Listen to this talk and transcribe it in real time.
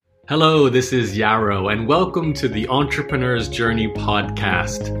Hello, this is Yarrow, and welcome to the Entrepreneur's Journey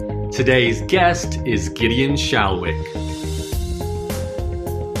podcast. Today's guest is Gideon Shalwick.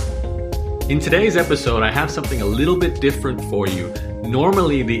 In today's episode, I have something a little bit different for you.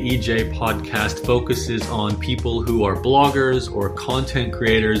 Normally, the EJ podcast focuses on people who are bloggers or content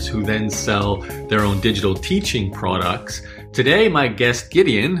creators who then sell their own digital teaching products. Today, my guest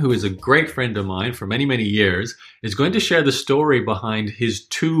Gideon, who is a great friend of mine for many, many years, is going to share the story behind his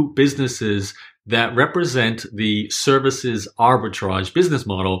two businesses that represent the services arbitrage business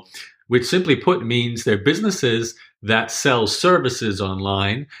model, which simply put means they're businesses that sell services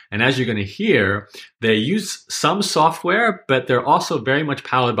online. And as you're going to hear, they use some software, but they're also very much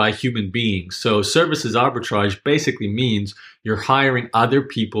powered by human beings. So services arbitrage basically means you're hiring other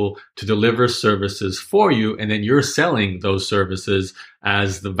people to deliver services for you, and then you're selling those services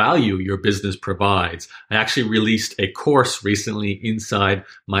as the value your business provides. I actually released a course recently inside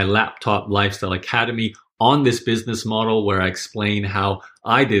my Laptop Lifestyle Academy on this business model where I explain how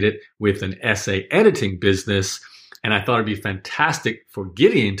I did it with an essay editing business. And I thought it'd be fantastic for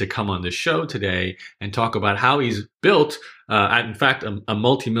Gideon to come on the show today and talk about how he's built, in fact, a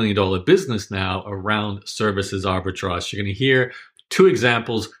multi-million-dollar business now around services arbitrage. You're going to hear two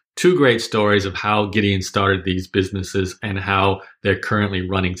examples, two great stories of how Gideon started these businesses and how they're currently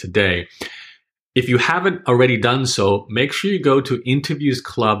running today. If you haven't already done so, make sure you go to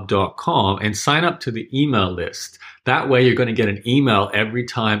interviewsclub.com and sign up to the email list. That way, you're going to get an email every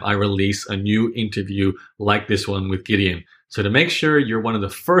time I release a new interview like this one with Gideon. So to make sure you're one of the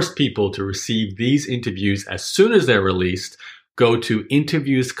first people to receive these interviews as soon as they're released, go to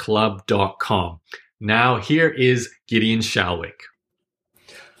interviewsclub.com. Now, here is Gideon Shalwick.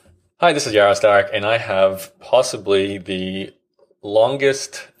 Hi, this is Yarrow Stark, and I have possibly the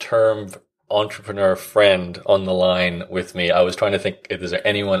longest term entrepreneur friend on the line with me. I was trying to think if there's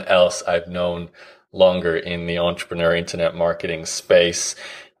anyone else I've known longer in the entrepreneur internet marketing space.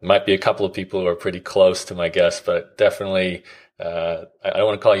 Might be a couple of people who are pretty close to my guest, but definitely, I don't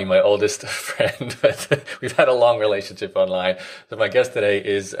want to call you my oldest friend, but we've had a long relationship online. So my guest today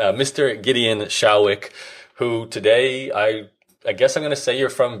is Mr. Gideon Shalwick, who today, I guess I'm going to say you're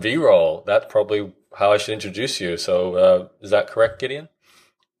from Veeroll. That's probably how I should introduce you. So is that correct, Gideon?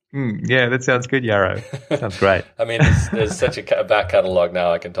 Yeah, that sounds good, Yarrow. Sounds great. I mean, there's such a back catalog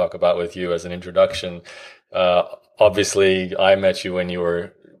now I can talk about with you as an introduction. Obviously, I met you when you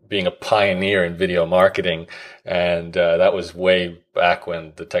were being a pioneer in video marketing, and that was way back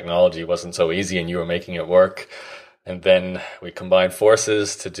when the technology wasn't so easy and you were making it work. And then we combined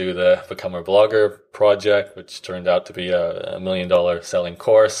forces to do the Become a Blogger project, which turned out to be a $1 million selling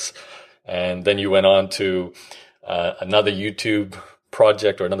course. And then you went on to another YouTube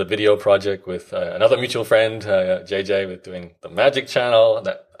project or another video project with another mutual friend, JJ, with doing the Magic Channel.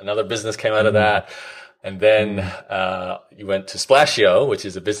 Another business came out of that. And then you went to Splasheo, which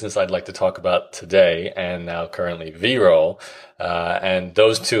is a business I'd like to talk about today, and now currently Veeroll. And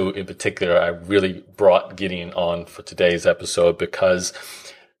those two in particular, I really brought Gideon on for today's episode because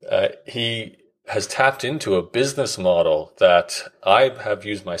he has tapped into a business model that I have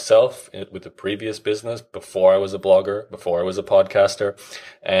used myself with the previous business before I was a blogger, before I was a podcaster.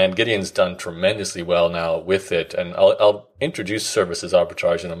 And Gideon's done tremendously well now with it. And I'll introduce services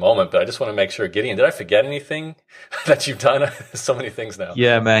arbitrage in a moment, but I just want to make sure, Gideon, did I forget anything that you've done? So many things now.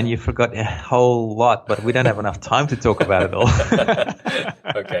 Yeah, man, you forgot a whole lot, but we don't have enough time to talk about it all.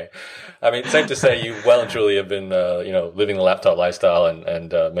 Okay. I mean, safe to say you well and truly have been, living the laptop lifestyle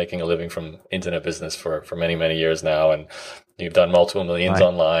and making a living from internet business for many, many years now. And you've done multiple millions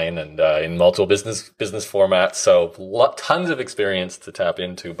online and in multiple business formats. So tons of experience to tap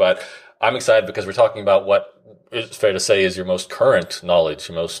into. But I'm excited because we're talking about what is fair to say is your most current knowledge,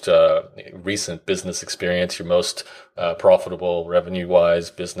 your most recent business experience, your most profitable revenue-wise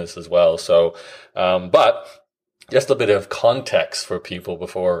business as well. So, but just a bit of context for people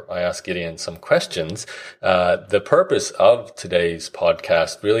before I ask Gideon some questions. The purpose of today's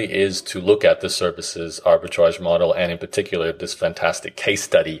podcast really is to look at the services arbitrage model, and in particular, this fantastic case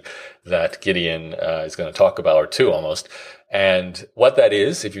study that Gideon is going to talk about, or two almost. And what that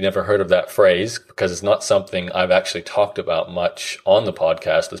is, if you've never heard of that phrase, because it's not something I've actually talked about much on the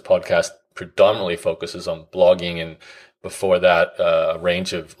podcast. This podcast predominantly focuses on blogging and before that, a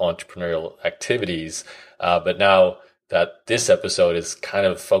range of entrepreneurial activities. But now that this episode is kind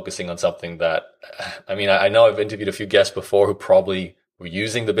of focusing on something that, I know I've interviewed a few guests before who probably were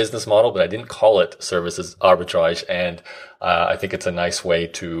using the business model, but I didn't call it services arbitrage. And I think it's a nice way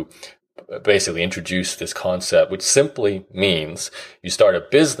to basically introduce this concept, which simply means you start a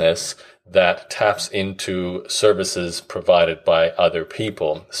business that taps into services provided by other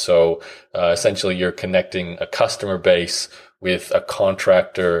people. So essentially, you're connecting a customer base with a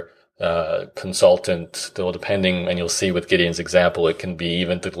contractor, consultant, still depending, and you'll see with Gideon's example, it can be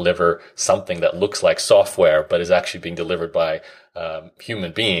even to deliver something that looks like software, but is actually being delivered by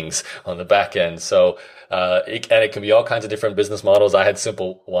human beings on the back end. So, it can be all kinds of different business models. I had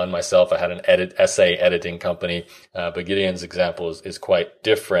simple one myself. I had an essay editing company, but Gideon's example is quite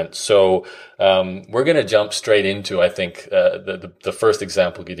different. So, we're going to jump straight into, I think, the first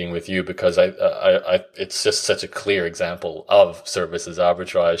example, Gideon, with you, because it's just such a clear example of services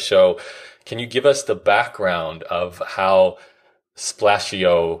arbitrage. So can you give us the background of how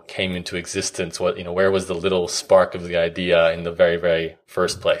Splasheo came into existence? Where was the little spark of the idea in the very, very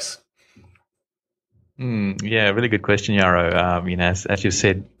first place? Yeah, really good question, Yarrow. As you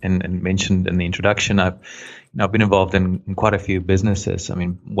said and mentioned in the introduction, I've been involved in quite a few businesses. I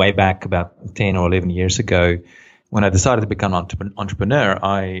mean, way back about 10 or 11 years ago, when I decided to become an entrepreneur,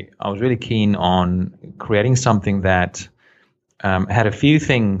 I was really keen on creating something that had a few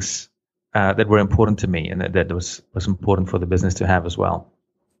things that were important to me, and that was important for the business to have as well.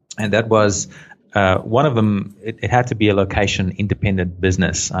 And that was one of them. It had to be a location-independent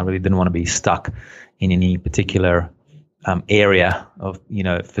business. I really didn't want to be stuck in any particular area of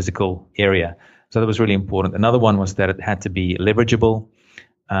physical area. So that was really important. Another one was that it had to be leverageable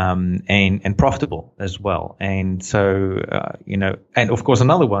and profitable as well. And so and of course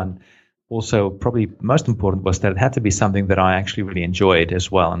another one, also probably most important, was that it had to be something that I actually really enjoyed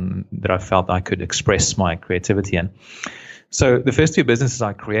as well, and that I felt I could express my creativity in. So the first two businesses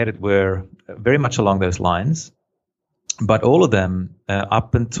I created were very much along those lines, but all of them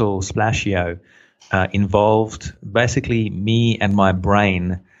up until Splasheo involved basically me and my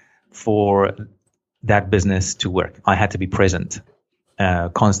brain for that business to work. I had to be present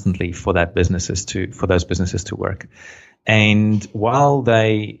constantly for those businesses to work. And while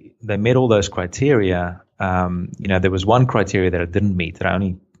they met all those criteria, there was one criteria that it didn't meet that I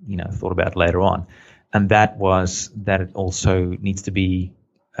only thought about later on, and that was that it also needs to be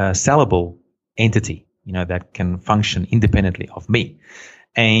a sellable entity, that can function independently of me.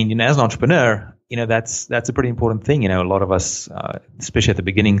 And as an entrepreneur, that's a pretty important thing. A lot of us, especially at the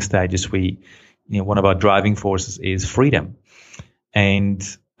beginning stages, one of our driving forces is freedom. And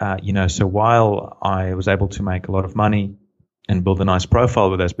so while I was able to make a lot of money and build a nice profile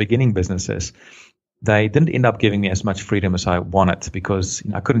with those beginning businesses, they didn't end up giving me as much freedom as I wanted, because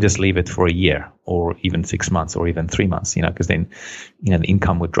I couldn't just leave it for a year or even 6 months or even 3 months, because then the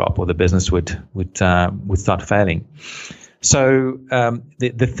income would drop or the business would start failing. So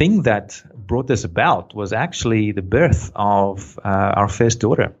the thing that brought this about was actually the birth of our first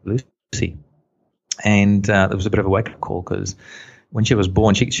daughter, Lucy. And there was a bit of a wake-up call, because when she was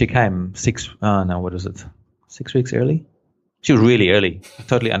born, she came 6 weeks early? She was really early,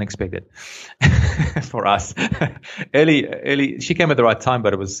 totally unexpected for us. Early. She came at the right time,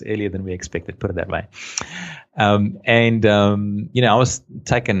 but it was earlier than we expected, put it that way. I was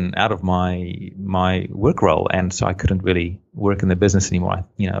taken out of my work role, and so I couldn't really work in the business anymore.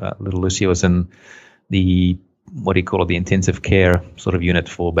 Little Lucy was in the, what do you call it, the intensive care sort of unit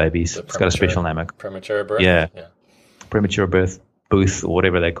for babies. It's got a special name. Premature birth? Yeah. Premature birth booth or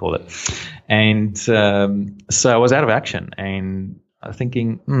whatever they call it. And so I was out of action, and I was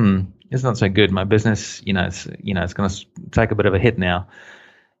thinking, it's not so good. My business, it's going to take a bit of a hit now.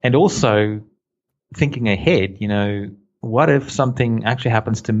 And also thinking ahead, what if something actually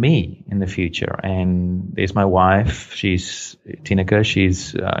happens to me in the future? And there's my wife. She's Tineke.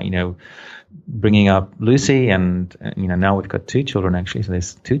 She's, bringing up Lucy, and now we've got 2 children actually, so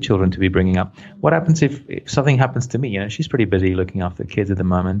there's 2 children to be bringing up. What happens if something happens to me? She's pretty busy looking after the kids at the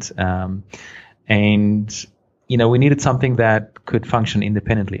moment, and we needed something that could function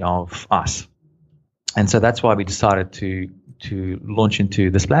independently of us. And so that's why we decided to launch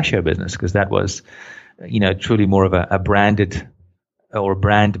into the Splasheo business, because that was truly more of a branded or a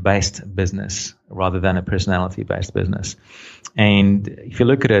brand-based business rather than a personality-based business. And if you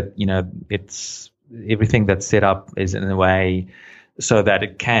look at it, it's everything that's set up is in a way so that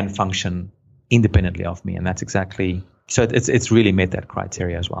it can function independently of me, and that's exactly so. It's really met that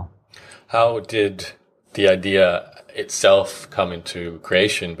criteria as well. How did the idea itself come into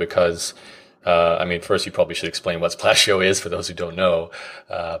creation? Because first you probably should explain what Splasheo is for those who don't know,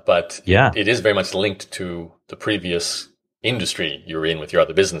 but yeah, it is very much linked to the previous industry you were in with your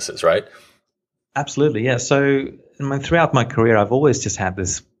other businesses, right? Absolutely, yeah. So throughout my career, I've always just had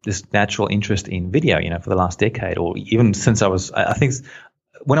this natural interest in video, for the last decade, or even since I think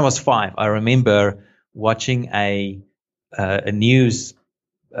when I was 5, I remember watching a news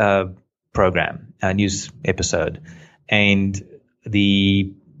program, a news episode, and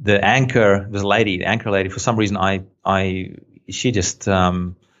the anchor was the anchor lady. For some reason, she just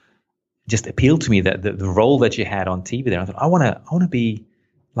appealed to me, that the role that she had on TV there. I thought, I want to be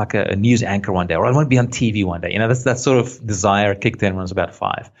like a news anchor one day, or I want to be on TV one day. That sort of desire kicked in when I was about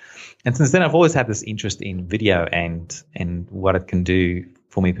 5. And since then, I've always had this interest in video and what it can do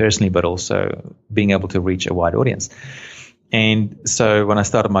for me personally, but also being able to reach a wide audience. And so when I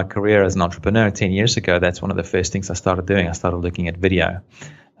started my career as an entrepreneur 10 years ago, that's one of the first things I started doing. I started looking at video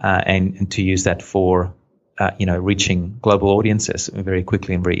and to use that for reaching global audiences very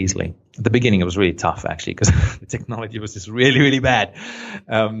quickly and very easily. At the beginning, it was really tough, actually, because the technology was just really, really bad.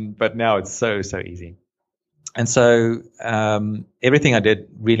 But now it's so easy. And so everything I did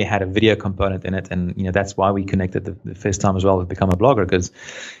really had a video component in it. And, that's why we connected the first time as well to become a blogger. Because,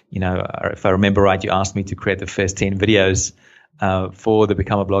 if I remember right, you asked me to create the first 10 videos for the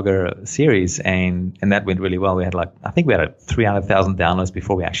Become a Blogger series. And that went really well. We had I think we had 300,000 downloads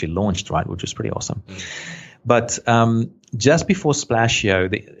before we actually launched, right? Which was pretty awesome. But just before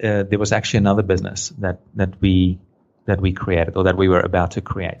Splasheo, there was actually another business that we created, or that we were about to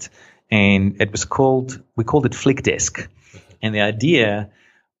create, and we called it Flick Desk, and the idea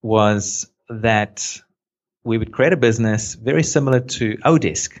was that we would create a business very similar to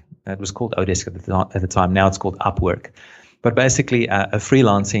Odesk. It was called Odesk at the time. Now it's called Upwork, but basically a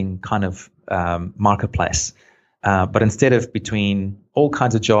freelancing kind of marketplace. But instead of between all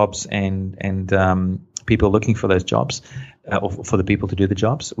kinds of jobs and people looking for those jobs, or for the people to do the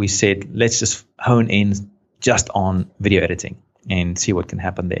jobs, we said, let's just hone in just on video editing and see what can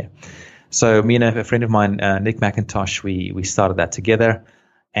happen there. So me and a friend of mine, Nick McIntosh, we started that together,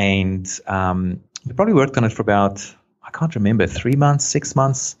 and we probably worked on it for about, I can't remember, 3 months, 6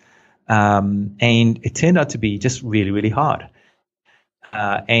 months, and it turned out to be just really, really hard.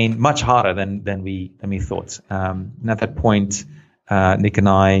 And much harder than we thought. And at that point, Nick and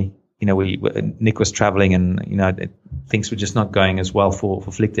I, Nick was traveling, and things were just not going as well for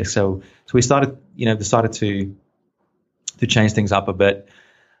Flickdesk. So we decided to change things up a bit,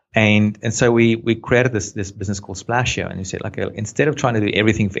 and so we created this business called Splasheo, and we said, instead of trying to do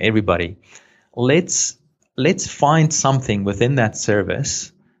everything for everybody, let's find something within that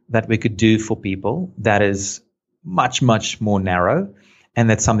service that we could do for people that is much, much more narrow. And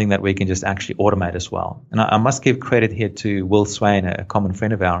that's something that we can just actually automate as well. And I must give credit here to Will Swain, a common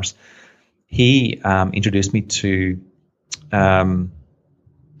friend of ours. He introduced me to,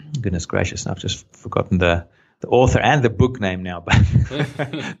 goodness gracious, I've just forgotten the author and the book name now. But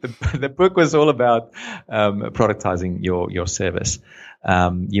the book was all about productizing your service.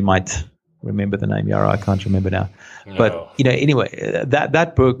 You might remember the name, Yara. I can't remember now. No. But anyway,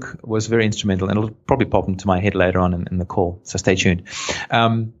 that book was very instrumental, and it'll probably pop into my head later on in the call. So stay tuned.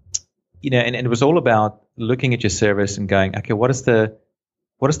 And it was all about looking at your service and going, okay, what is the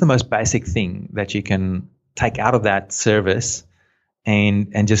most basic thing that you can take out of that service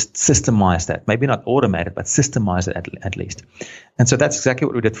and just systemize that?Maybe not automate it, but systemize it at least. And so that's exactly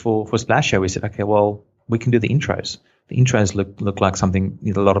what we did for Splasheo. We said, okay, well, we can do the intros. The intros look like something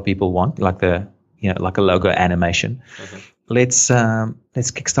a lot of people want, like like a logo animation. Mm-hmm. Let's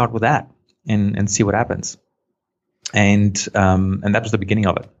kickstart with that and see what happens. And that was the beginning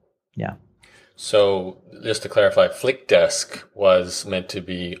of it. Yeah. So just to clarify, Flickdesk was meant to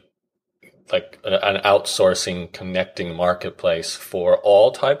be like an outsourcing, connecting marketplace for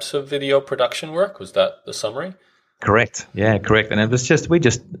all types of video production work. Was that the summary? Correct. Yeah, correct. And it was we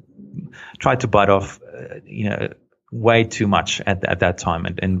just tried to bite off, way too much at that time,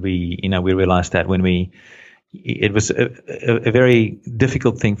 and we realized that it was a very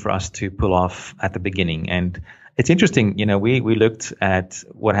difficult thing for us to pull off at the beginning. And it's interesting, we looked at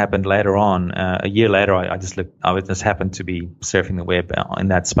what happened later on. A year later, I just happened to be surfing the web in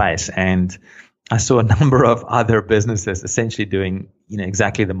that space, and I saw a number of other businesses essentially doing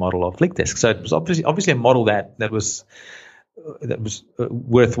exactly the model of Flickdesk. So it was obviously a model that was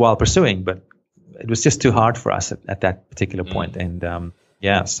worthwhile pursuing, but it was just too hard for us at that particular point. And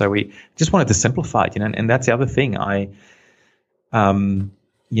so we just wanted to simplify it, and that's the other thing.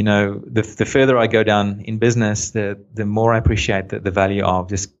 The further I go down in business, the more I appreciate the value of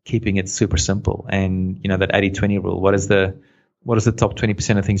just keeping it super simple. And that 80-20 rule. What is the top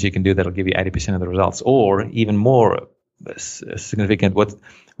 20% of things you can do that'll give you 80% of the results, or even more significant?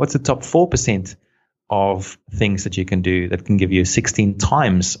 What's the top 4% of things that you can do that can give you 16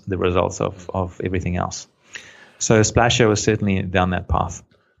 times the results of everything else? So Splasheo was certainly down that path.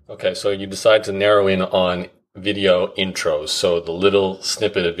 Okay, so you decide to narrow in on video intros. So the little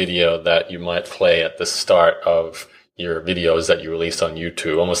snippet of video that you might play at the start of, your videos that you release on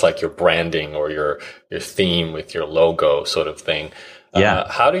YouTube, almost like your branding or your theme with your logo sort of thing. Yeah.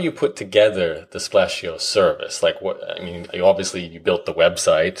 How do you put together the Splasheo service? Like you built the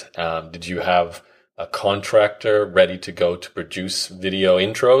website. Did you have a contractor ready to go to produce video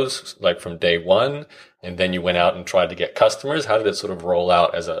intros like from day one? And then you went out and tried to get customers. How did it sort of roll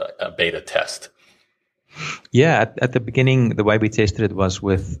out as a beta test? Yeah, at the beginning, the way we tested it was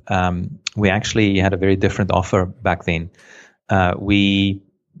with, we actually had a very different offer back then. We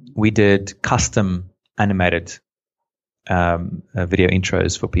did custom animated video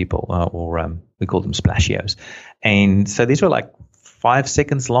intros for people, or we call them Splasheos. And so these were like 5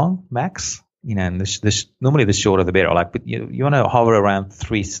 seconds long max, and this normally the shorter the better. Like, but you want to hover around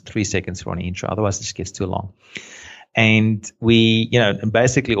 3 seconds for an intro, otherwise it just gets too long. And we, and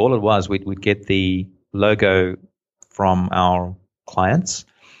basically all it was, we'd get the logo from our clients,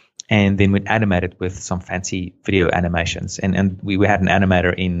 and then we'd animate it with some fancy video animations. And we had an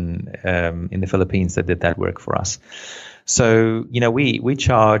animator in the Philippines that did that work for us. So, we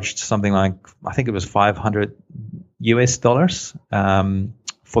charged something like, I think it was $500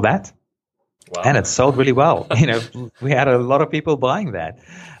 for that. Wow. And it sold really well. We had a lot of people buying that.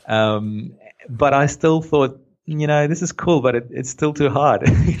 But I still thought, this is cool, but it's still too hard,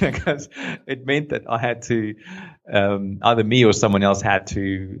 because it meant that I had to, either me or someone else had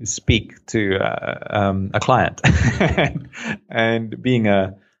to speak to a client. And being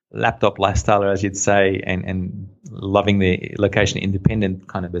a laptop lifestyler, as you'd say, and loving the location independent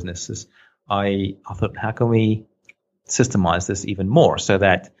kind of businesses, I thought, how can we systemize this even more so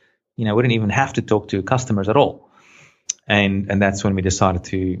that, we didn't even have to talk to customers at all. And that's when we decided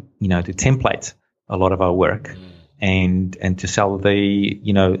to, to template a lot of our work and to sell the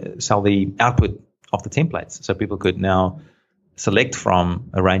output of the templates. So people could now select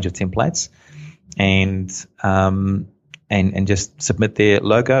from a range of templates and just submit their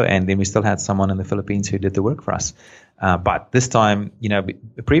logo. And then we still had someone in the Philippines who did the work for us. But this time,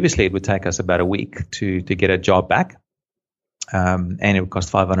 previously it would take us about a week to get a job back. And it would cost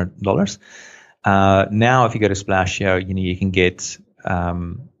 $500. Now, if you go to Splasheo, you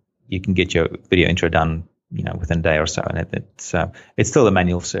can get your video intro done, within a day or so, and it's still a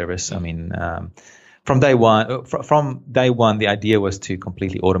manual service. I mean, from day one, the idea was to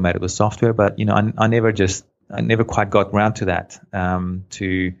completely automate it with software, but I never quite got around to that,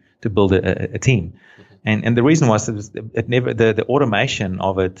 to build a team, and the reason was the automation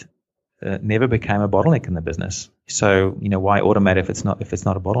of it never became a bottleneck in the business. So, why automate if it's not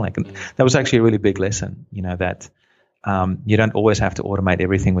a bottleneck? And that was actually a really big lesson, that you don't always have to automate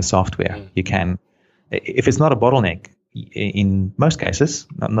everything with software. You can, if it's not a bottleneck, in most cases,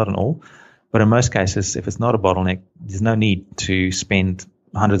 not in all, but in most cases, if it's not a bottleneck, there's no need to spend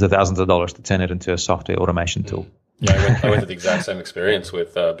hundreds of thousands of dollars to turn it into a software automation tool. Yeah, I went through the exact same experience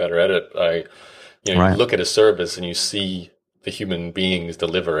with Better Edit. You look at a service and you see the human beings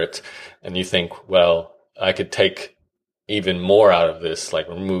deliver it, and you think, well, I could take even more out of this, like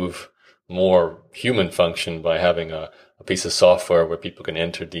remove more human function by having a piece of software where people can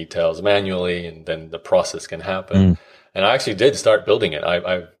enter details manually, and then the process can happen. And I actually did start building it.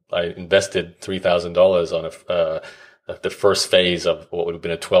 I invested $3,000 on the first phase of what would have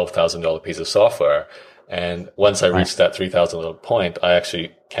been a $12,000 piece of software. And once I reached that $3,000 point, I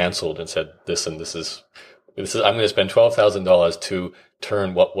actually canceled and said, I'm going to spend $12,000 to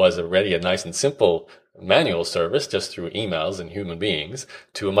turn what was already a nice and simple manual service just through emails and human beings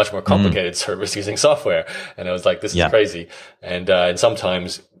to a much more complicated service using software. And I was like, this is crazy. And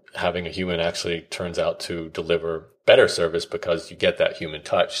sometimes having a human actually turns out to deliver better service because you get that human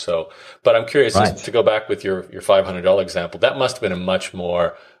touch. So, but I'm curious just to go back with your $500 example. That must have been a much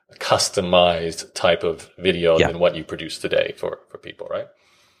more customized type of video than what you produce today for people, right?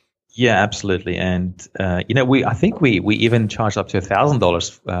 Yeah, absolutely. And, I think we even charged up to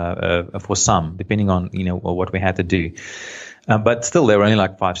 $1,000 for some, depending on, what we had to do. But still, they were only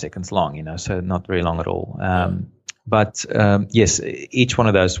like 5 seconds long, so not very long at all. But yes, each one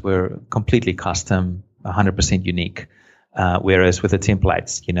of those were completely custom, 100% unique. Whereas with the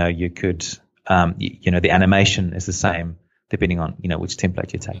templates, you could, the animation is the same depending on, which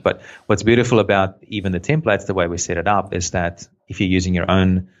template you take. But what's beautiful about even the templates, the way we set it up, is that if you're using your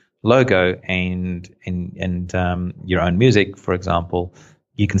own logo and your own music, for example,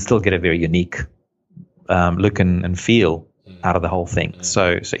 you can still get a very unique look and feel out of the whole thing.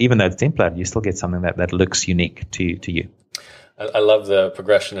 So even though it's template, you still get something that looks unique to you. I love the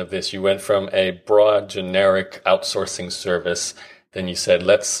progression of this. You went from a broad, generic outsourcing service. Then you said,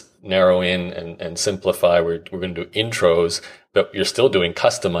 let's narrow in and simplify. We're going to do intros, but you're still doing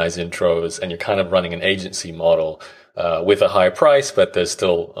customized intros, and you're kind of running an agency model with a high price, but there's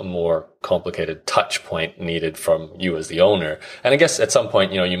still a more complicated touch point needed from you as the owner. And I guess at some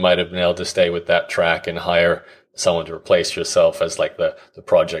point, you might have been able to stay with that track and hire someone to replace yourself as like the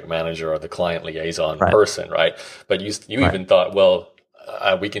project manager or the client liaison person, right? But you even thought, well,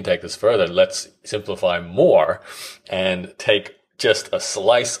 we can take this further. Let's simplify more and take just a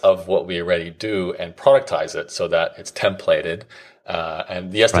slice of what we already do and productize it so that it's templated.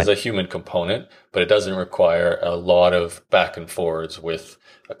 And yes, there's a human component, but it doesn't require a lot of back and forwards with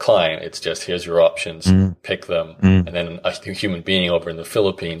a client. It's just, here's your options, pick them. And then a human being over in the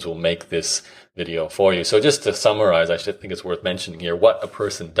Philippines will make this video for you. So just to summarize, I should think it's worth mentioning here, what a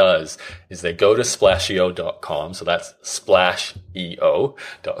person does is they go to splasheo.com. So that's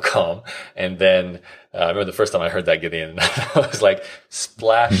splasheo.com. And then I remember the first time I heard that, Gideon, I was like,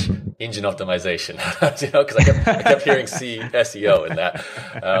 splash engine optimization, because I kept hearing SEO in that.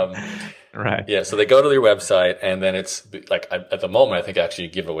 Right. Yeah. So they go to your website, and then it's like, at the moment, I think actually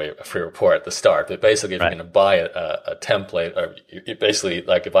you give away a free report at the start. But basically, if you're going to buy a template, or you basically,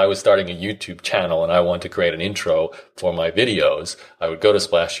 like if I was starting a YouTube channel and I want to create an intro for my videos, I would go to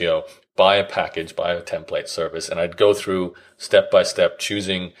Splasheo, buy a package, buy a template service, and I'd go through step by step,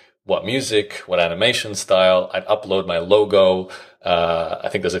 choosing what music, what animation style. I'd upload my logo. I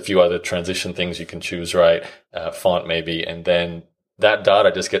think there's a few other transition things you can choose, right? Font maybe. And then that data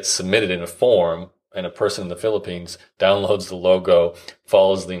just gets submitted in a form, and a person in the Philippines downloads the logo,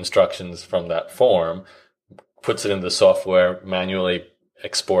 follows the instructions from that form, puts it in the software, manually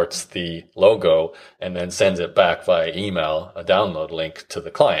exports the logo, and then sends it back via email, a download link to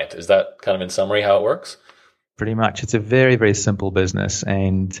the client. Is that kind of in summary how it works? Pretty much. It's a very, very simple business.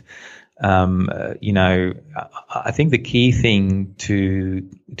 And, I think the key thing to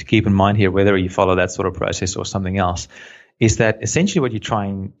keep in mind here, whether you follow that sort of process or something else, is that essentially what you're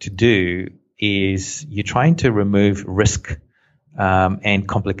trying to do is you're trying to remove risk and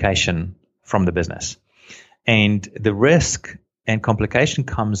complication from the business. And the risk and complication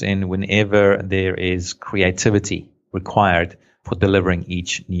comes in whenever there is creativity required for delivering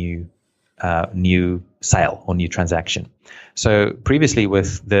each new sale or new transaction. So previously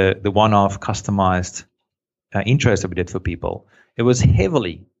with the one-off customized intros that we did for people, it was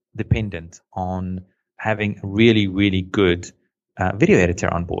heavily dependent on having a really, really good video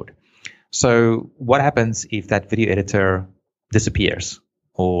editor on board. So what happens if that video editor disappears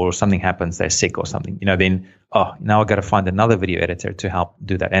or something happens, they're sick or something, then, now I've got to find another video editor to help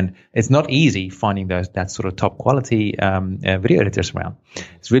do that. And it's not easy finding that sort of top quality video editors around.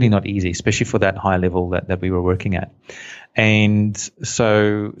 It's really not easy, especially for that high level that we were working at. And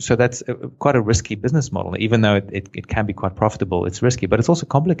so that's quite a risky business model. Even though it can be quite profitable, it's risky, but it's also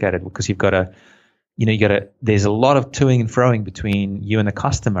complicated because you've got to, there's a lot of toing and froing between you and the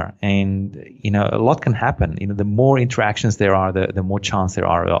customer, and, a lot can happen. The more interactions there are, the more chance there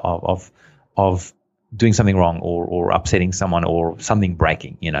are of doing something wrong or upsetting someone or something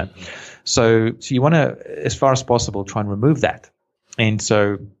breaking, So you want to, as far as possible, try and remove that. And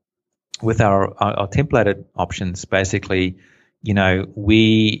so with our templated options, basically,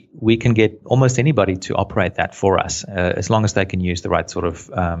 we can get almost anybody to operate that for us, as long as they can use the right sort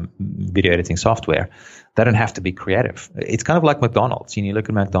of video editing software. They don't have to be creative. It's kind of like McDonald's. You look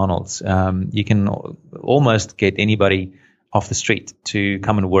at McDonald's, you can almost get anybody off the street to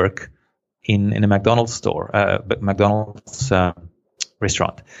come and work in a McDonald's store, McDonald's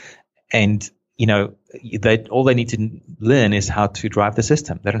restaurant. And, all they need to learn is how to drive the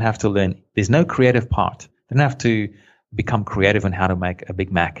system. They don't have to learn. There's no creative part. They don't have to become creative on how to make a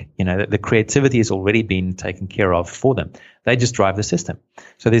Big Mac. The creativity has already been taken care of for them. They just drive the system.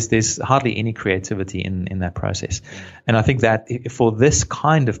 So there's hardly any creativity in that process. And I think that for this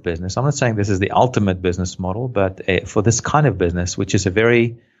kind of business, I'm not saying this is the ultimate business model, but for this kind of business, which is a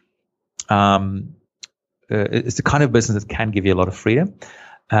very, it's the kind of business that can give you a lot of freedom.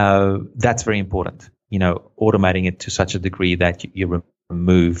 That's very important. Automating it to such a degree that you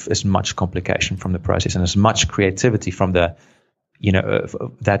remove as much complication from the process and as much creativity from the, you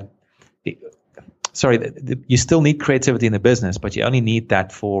still need creativity in the business, but you only need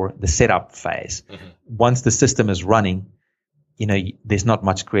that for the setup phase. Mm-hmm. Once the system is running, there's not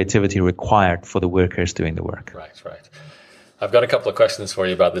much creativity required for the workers doing the work. Right. I've got a couple of questions for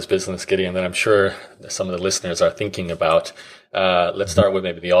you about this business, Gideon, that I'm sure some of the listeners are thinking about. let's start with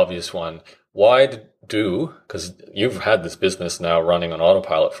maybe the obvious one. Because you've had this business now running on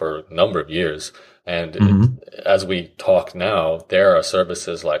autopilot for a number of years. And as we talk now, there are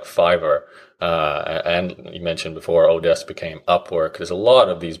services like Fiverr, and you mentioned before Odesk became Upwork. There's a lot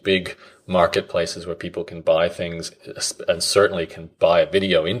of these big marketplaces where people can buy things and certainly can buy a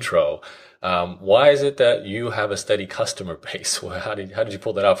video intro. Why is it that you have a steady customer base? How did you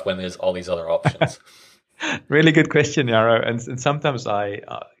pull that off when there's all these other options? Really good question, Yarrow. And sometimes I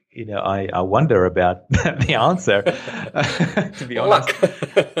wonder about the answer, to be honest.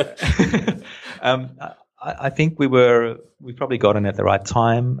 I think we probably got in at the right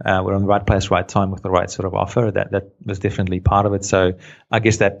time. We're on the right place, right time with the right sort of offer. That was definitely part of it. So I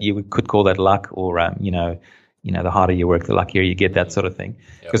guess that you could call that luck, or the harder you work, the luckier you get, that sort of thing.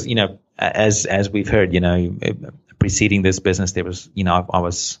 Because as we've heard, preceding this business, there was I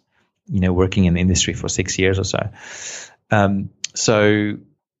was working in the industry for 6 years or so. So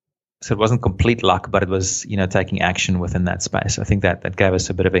it wasn't complete luck, but it was, taking action within that space. I think that gave us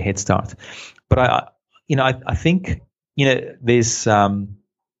a bit of a head start. But I think, there's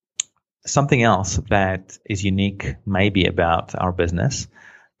something else that is unique maybe about our business.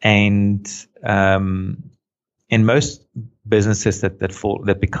 And in most businesses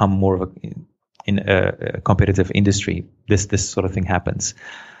that become more of in a competitive industry, this sort of thing happens.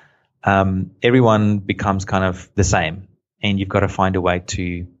 Everyone becomes kind of the same, and you've got to find a way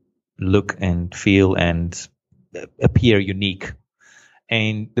to look and feel and appear unique.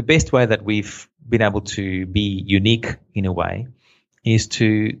 And the best way that we've been able to be unique in a way is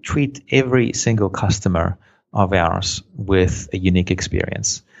to treat every single customer of ours with a unique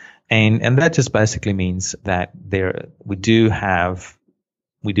experience. And that just basically means that we do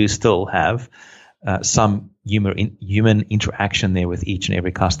still have some human interaction there with each and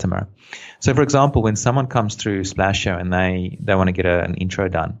every customer. So, for example, when someone comes through Splasheo and they want to get an intro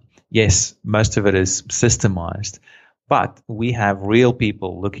done, yes, most of it is systemized, but we have real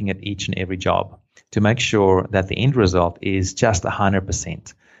people looking at each and every job to make sure that the end result is just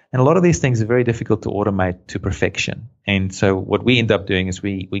 100%. And a lot of these things are very difficult to automate to perfection. And so what we end up doing is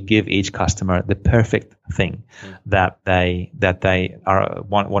we give each customer the perfect thing that they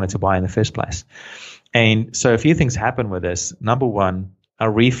wanted to buy in the first place. And so a few things happen with this. Number one,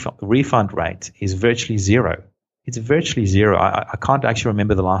 our refund rate is virtually zero. It's virtually zero. I can't actually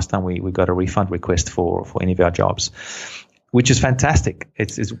remember the last time we got a refund request for any of our jobs, which is fantastic.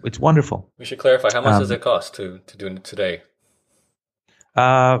 It's wonderful. We should clarify, how much does it cost to do it today?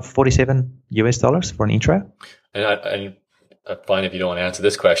 $47 for an intro. And I'm fine if you don't want to answer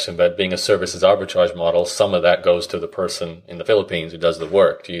this question, but being a services arbitrage model, some of that goes to the person in the Philippines who does the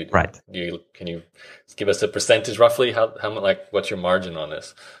work. Can you give us a percentage roughly? How what's your margin on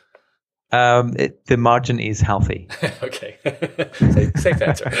this? The margin is healthy. Okay. Safe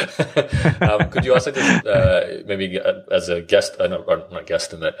answer. Could you also just maybe as a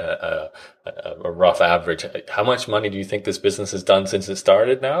a rough average, how much money do you think this business has done since it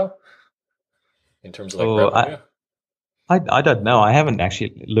started now in terms of revenue? I don't know. I haven't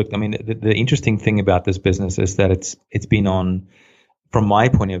actually looked. I mean, the interesting thing about this business is that it's been on, from my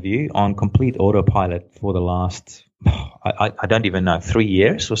point of view, on complete autopilot for the last, I don't even know, 3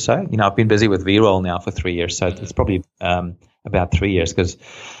 years or so. I've been busy with Veeroll now for 3 years, so it's probably about 3 years. Because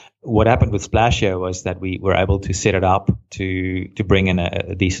what happened with Splasheo was that we were able to set it up to bring in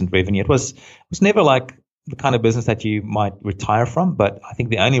a decent revenue. It was never like the kind of business that you might retire from, but I think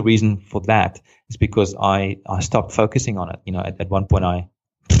the only reason for that is because I stopped focusing on it. At one point I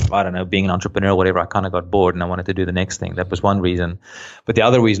don't know, being an entrepreneur or whatever, I kind of got bored and I wanted to do the next thing. That was one reason. But the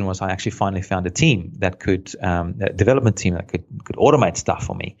other reason was I actually finally found a team that could, a development team that could automate stuff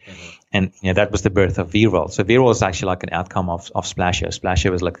for me. And that was the birth of Veeroll. So Veeroll is actually like an outcome of Splasheo.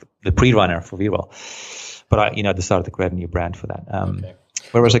 Splasheo was like the pre-runner for Veeroll. But I decided to create a new brand for that. Okay.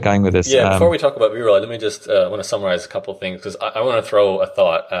 Where was I going with this? Yeah, before we talk about Veeroll, let me just want to summarize a couple of things, because I want to throw a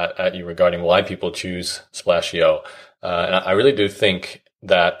thought at you regarding why people choose Splasheo. And I really do think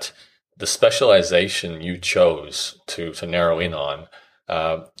that the specialization you chose to narrow in on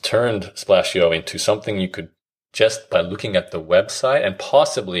turned Splasheo into something you could, just by looking at the website and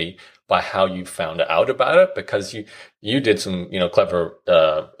possibly by how you found out about it, because you did some clever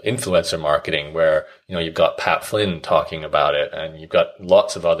influencer marketing where you've got Pat Flynn talking about it, and you've got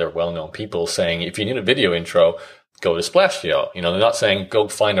lots of other well-known people saying if you need a video intro, go to Splasheo. They're not saying go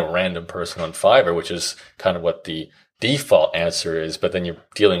find a random person on Fiverr, which is kind of what the default answer is, but then you're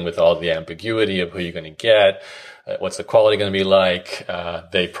dealing with all the ambiguity of who you're going to get, what's the quality going to be like.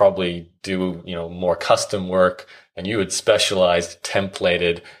 They probably do more custom work, and you had specialized,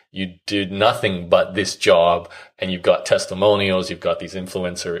 templated, you did nothing but this job, and you've got testimonials, you've got these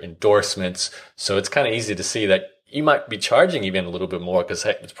influencer endorsements. So it's kind of easy to see that you might be charging even a little bit more because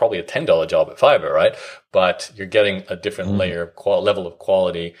it's probably a $10 job at Fiverr, right? But you're getting a different layer of level of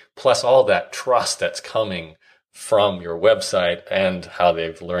quality, plus all that trust that's coming from your website and how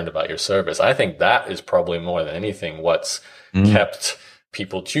they've learned about your service. I think that is probably more than anything what's kept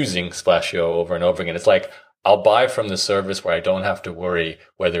people choosing Splasheo over and over again. It's like, I'll buy from the service where I don't have to worry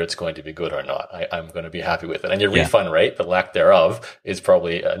whether it's going to be good or not. I'm going to be happy with it. And your refund rate, the lack thereof, is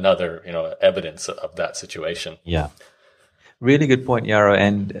probably another, evidence of that situation. Yeah. Really good point, Yarrow.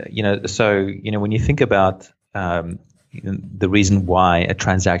 And, when you think about the reason why a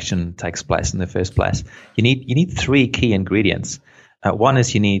transaction takes place in the first place, you need three key ingredients. One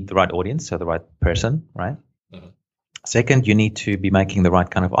is you need the right audience, so the right person, right? Mm-hmm. Second, you need to be making the right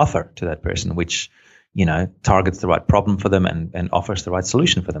kind of offer to that person, which targets the right problem for them and offers the right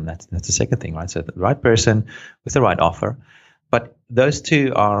solution for them. That's the second thing, right? So the right person with the right offer. But those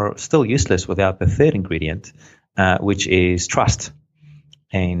two are still useless without the third ingredient, which is trust.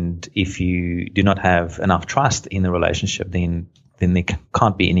 And if you do not have enough trust in the relationship, then there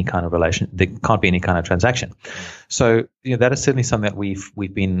can't be any kind of there can't be any kind of transaction. So that is certainly something that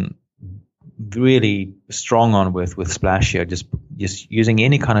we've been really strong on with Splasheo, just using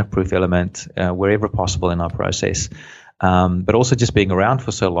any kind of proof element wherever possible in our process, but also just being around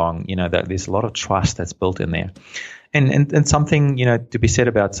for so long, that there's a lot of trust that's built in there. And something, to be said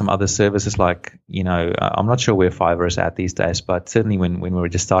about some other services like, I'm not sure where Fiverr is at these days, but certainly when we were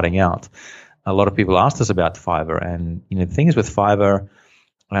just starting out, a lot of people asked us about Fiverr. And, the thing is with Fiverr,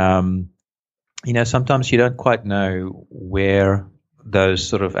 sometimes you don't quite know where those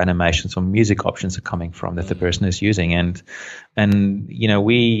sort of animations or music options are coming from that the person is using. And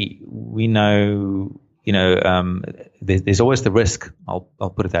we know, there's always the risk.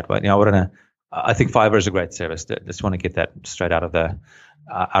 I'll put it that way. I think Fiverr is a great service. Just want to get that straight out of the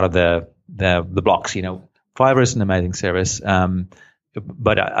blocks. Fiverr is an amazing service,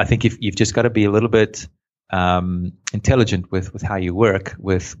 but I think you've just got to be a little bit intelligent with how you work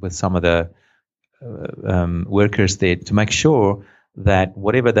with some of the workers there to make sure that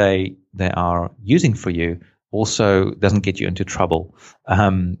whatever they are using for you also doesn't get you into trouble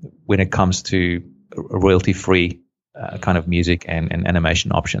when it comes to royalty-free kind of music and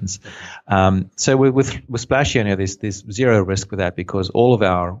animation options. So with Splasheo, there's zero risk with that because all of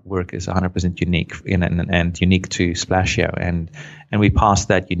our work is 100% unique and unique to Splasheo, and we pass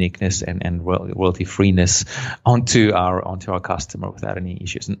that uniqueness and royalty-freeness onto our customer without any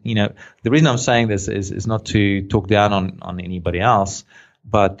issues. And the reason I'm saying this is not to talk down on anybody else,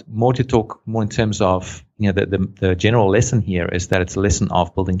 but more to talk more in terms of the general lesson here is that it's a lesson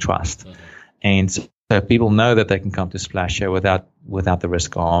of building trust. Mm-hmm. And so people know that they can come to Splasheo without the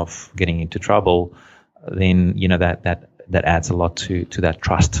risk of getting into trouble, then that adds a lot to that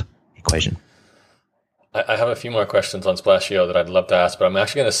trust equation. I have a few more questions on Splasheo that I'd love to ask, but I'm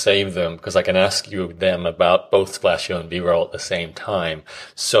actually going to save them because I can ask you them about both Splasheo and Veeroll at the same time.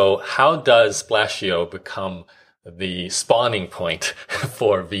 So how does Splasheo become the spawning point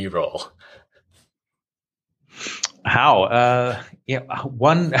for Veeroll? How?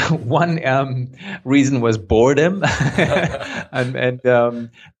 One reason was boredom, and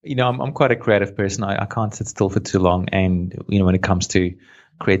I'm quite a creative person. I can't sit still for too long, and when it comes to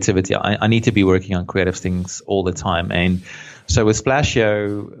creativity, I need to be working on creative things all the time. And so with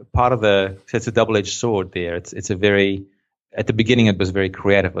Splasheo, it's a double-edged sword there. It's a very, at the beginning it was very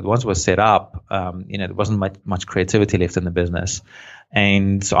creative, but once it was set up, there wasn't much creativity left in the business,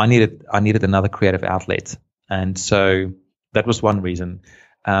 and so I needed another creative outlet. And so that was one reason.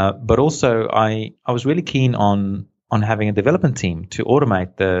 But also I was really keen on having a development team to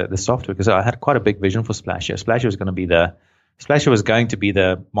automate the software because I had quite a big vision for Splasheo. Splasheo was going to be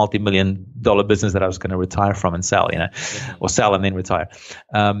the multi-million-dollar business that I was going to retire from and sell, or sell and then retire.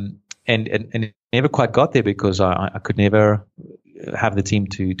 And it never quite got there because I could never have the team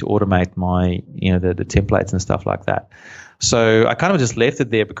to automate my, the templates and stuff like that. So I kind of just left it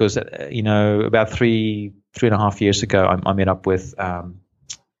there because, about 3.5 years ago, I met up with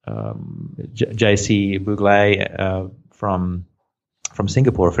JC Bouglay from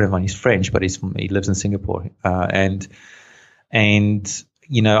Singapore. A friend of mine, he's French, but he lives in Singapore. And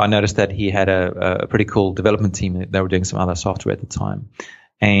I noticed that he had a pretty cool development team. They were doing some other software at the time.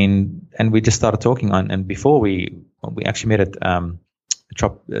 And we just started talking and before we actually met at a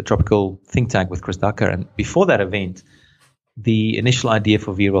tropical think tank with Chris Ducker. And before that event, the initial idea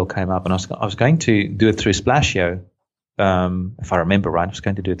for Veeroll came up, and I was going to do it through Splasheo, if I remember right. I was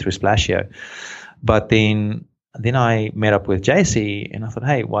going to do it through Splasheo, but then then I met up with JC, and I thought,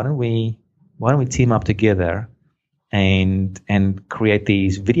 hey, why don't we team up together and create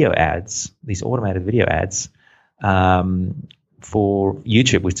these video ads, these automated video ads for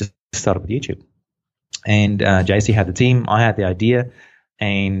YouTube. We just started with YouTube, and JC had the team, I had the idea,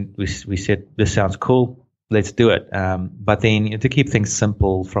 and we said, this sounds cool, let's do it. But then to keep things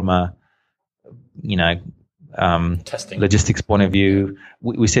simple from a testing logistics point of view,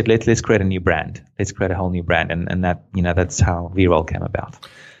 we said let's create a new brand. Let's create a whole new brand, and that that's how Veeroll came about.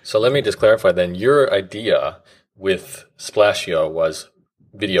 So let me just clarify then. Your idea with Splasheo was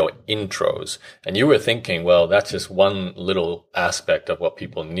video intros, and you were thinking, well, that's just one little aspect of what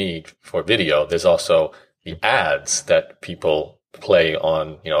people need for video. There's also the ads that people play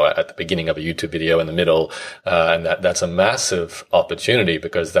on, at the beginning of a YouTube video, in the middle, and that's a massive opportunity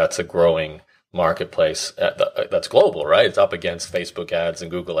because that's a growing marketplace that's global, right? It's up against Facebook ads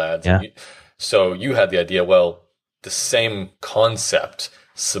and Google ads. Yeah. So you had the idea, well, the same concept,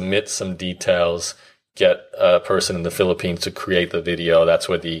 submit some details, get a person in the Philippines to create the video. That's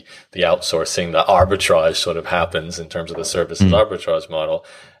where the outsourcing, the arbitrage sort of happens in terms of the services arbitrage model.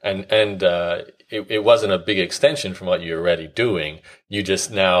 And it wasn't a big extension from what you're already doing. You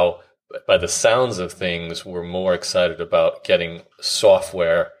just now, by the sounds of things, were more excited about getting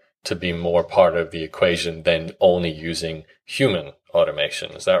software to be more part of the equation than only using human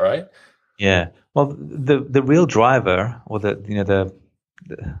automation. Is that right? Yeah. Well, the real driver, or the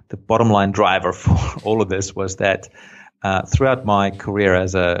bottom line driver for all of this, was that throughout my career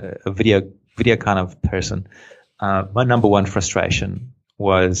as a video kind of person, my number one frustration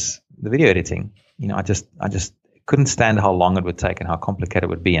was the video editing. I just couldn't stand how long it would take and how complicated it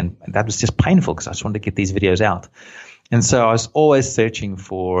would be, and that was just painful because I just wanted to get these videos out. And so I was always searching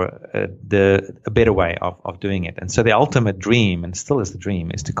for a better way of doing it. And so the ultimate dream, and still is the dream,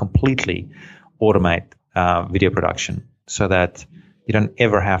 is to completely automate video production so that you don't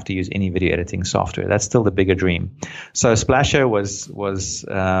ever have to use any video editing software. That's still the bigger dream. So Splasheo was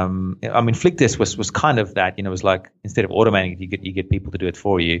Flickdesk was kind of that. It was like, instead of automating it, you get people to do it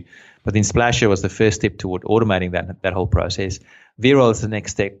for you. But then Splasheo was the first step toward automating that whole process. Veeroll is the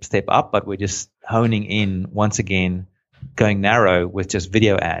next step up, but we're just honing in once again, going narrow with just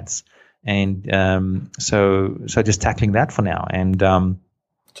video ads, and so just tackling that for now. And so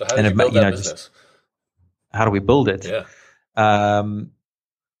how did you build that business? How do we build it? Yeah.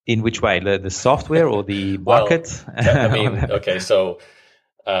 In which way? The software or the market? Well, okay. So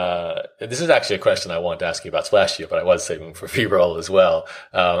this is actually a question I wanted to ask you about Splasheo, but I was saving for Veeroll as well.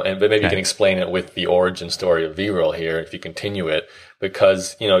 But maybe you can explain it with the origin story of Veeroll here, if you continue it,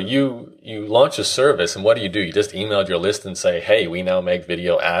 because, you launch a service, and what do? You just emailed your list and say, hey, we now make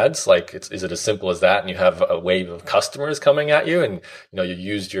video ads. Like, is it as simple as that? And you have a wave of customers coming at you, and, you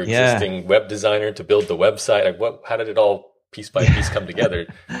used your existing web designer to build the website. Like, how did it all piece by piece come together?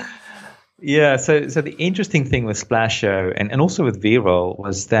 Yeah, so the interesting thing with Splasheo and also with Veeroll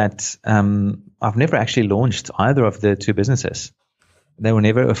was that I've never actually launched either of the two businesses. They were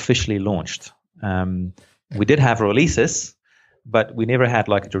never officially launched. We did have releases, but we never had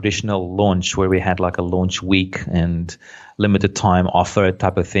like a traditional launch where we had like a launch week and limited time offer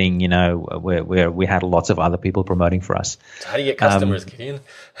type of thing, where we had lots of other people promoting for us. So how do you get customers, Gideon?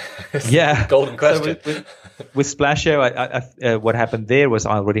 Yeah. Golden question. So with Splasheo, I what happened there was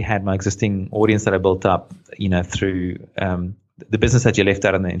I already had my existing audience that I built up, through the business that you left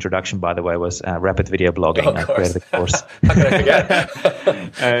out in the introduction, by the way, was rapid video blogging. Oh, of course. I created the course. How can I forget?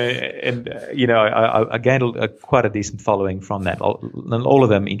 I gained quite a decent following from that. All of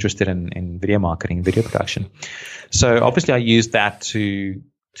them interested in video marketing, video production. So obviously I used that to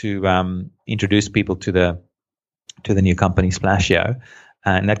introduce people to the new company Splasheo.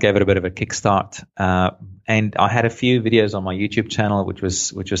 And that gave it a bit of a kickstart. And I had a few videos on my YouTube channel, which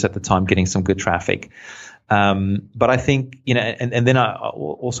was at the time getting some good traffic. But I think, and then I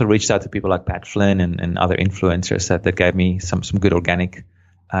also reached out to people like Pat Flynn and other influencers that gave me some good organic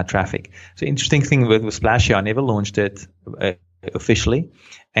traffic. So interesting thing with Splasheo, I never launched it officially,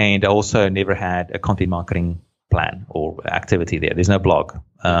 and I also never had a content marketing plan or activity there. There's no blog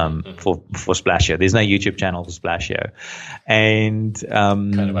for Splasheo. There's no YouTube channel for Splasheo, and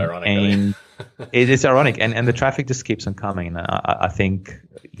kind of ironic. And it is ironic, and the traffic just keeps on coming. And I think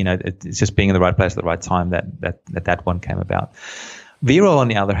it's just being in the right place at the right time that one came about. Veeroll, on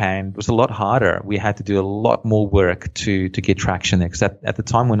the other hand, was a lot harder. We had to do a lot more work to get traction there, because at the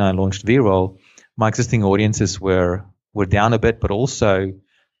time when I launched Veeroll, my existing audiences were down a bit, but also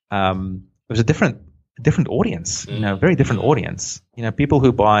it was a different audience, very different audience. People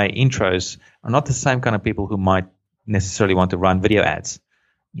who buy intros are not the same kind of people who might necessarily want to run video ads,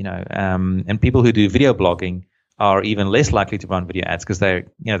 and people who do video blogging are even less likely to run video ads because they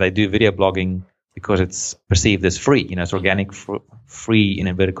do video blogging because it's perceived as free. It's organic, free in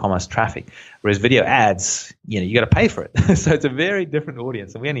inverted commas traffic. Whereas video ads, you got to pay for it. So it's a very different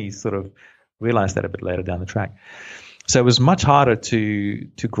audience, and we only sort of realized that a bit later down the track. So it was much harder to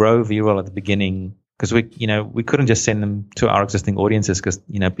grow Veeroll at the beginning because we couldn't just send them to our existing audiences because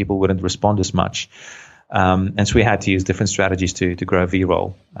people wouldn't respond as much, and so we had to use different strategies to grow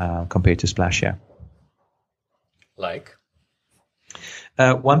Veeroll compared to Splasheo. Like.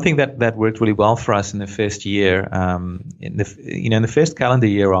 One thing that worked really well for us in the first year, in the first calendar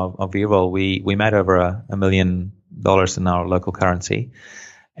year of Veeroll, we made over $1 million in our local currency,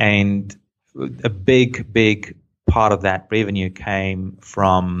 and a big part of that revenue came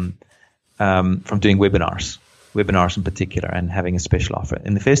from doing webinars in particular, and having a special offer.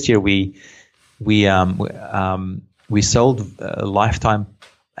 In the first year, we sold a lifetime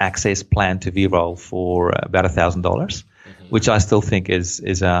access plan to Veeroll for about $1,000. Which I still think is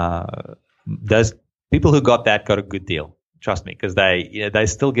those people who got that got a good deal. Trust me, because they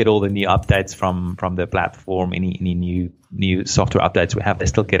still get all the new updates from the platform. Any new software updates we have, they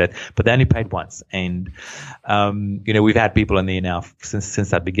still get it, but they only paid once. And we've had people in there now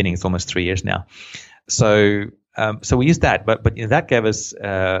since that beginning. It's almost 3 years now. So we used that, but that gave us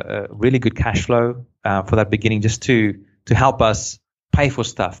a really good cash flow for that beginning, just to help us pay for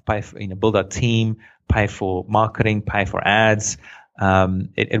stuff, build our team, pay for marketing, pay for ads.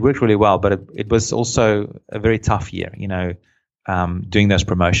 It worked really well, but it was also a very tough year. Doing those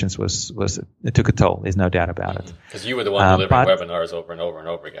promotions it took a toll. There's no doubt about it. Because you were the one delivering webinars over and over and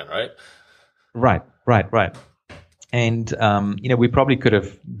over again, right? Right. And we probably could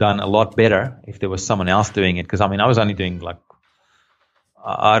have done a lot better if there was someone else doing it. Because I was only doing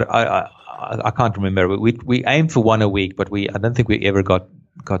I can't remember. We aimed for one a week, but I don't think we ever got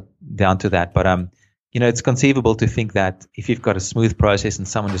down to that. But it's conceivable to think that if you've got a smooth process and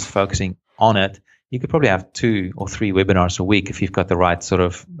someone just focusing on it, you could probably have 2 or 3 webinars a week if you've got the right sort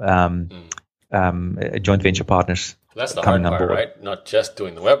of joint venture partners. That's the hard part, right? Not just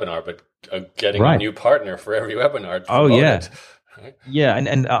doing the webinar, but getting a new partner for every webinar. Oh yeah. It. Right? Yeah,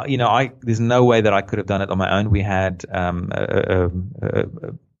 and there's no way that I could have done it on my own. We had a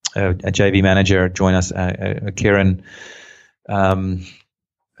JV manager join us, Kieran.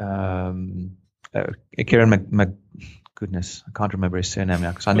 Kieran goodness, I can't remember his surname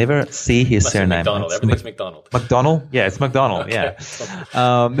now because I never see his surname. Everything's McDonald. McDonald? Yeah, it's McDonald. Okay. Yeah.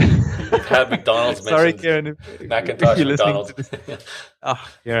 You've had McDonald's. Sorry, Kieran. Macintosh, McDonald's.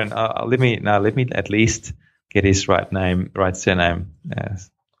 Kieran, let me at least get his right surname.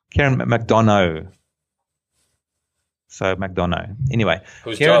 Kieran McDonough. So McDonough. Anyway,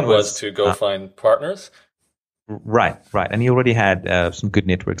 whose Kieran job was to go find partners. Right, and he already had some good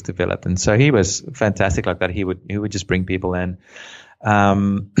networks developed, and so he was fantastic like that. He would just bring people in.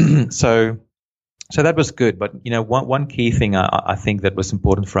 So that was good. But one key thing I think that was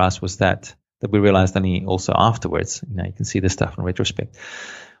important for us was that we realized only also afterwards. You can see this stuff in retrospect.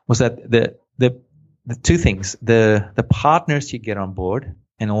 Was that the two things: the partners you get on board,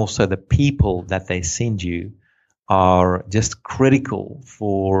 and also the people that they send you, are just critical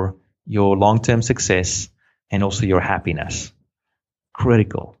for your long-term success. And also your happiness,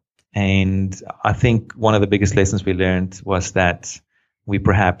 critical. And I think one of the biggest lessons we learned was that we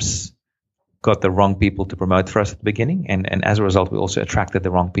perhaps got the wrong people to promote for us at the beginning. And as a result, we also attracted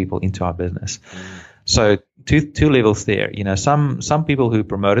the wrong people into our business. So two levels there. Some people who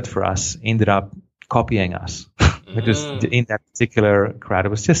promoted for us ended up copying us. It was in that particular crowd. It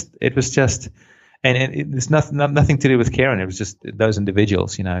was just, and it's nothing to do with Karen. It was just those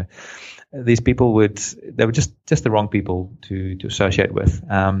individuals, These people they were just the wrong people to associate with,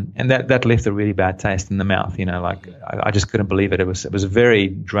 and that left a really bad taste in the mouth. I just couldn't believe it. It was a very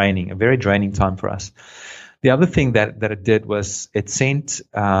draining time for us. The other thing that it did was it sent,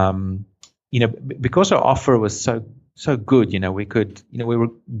 because our offer was so good, we were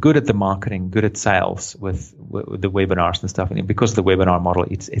good at the marketing, good at sales with the webinars and stuff. And because of the webinar model,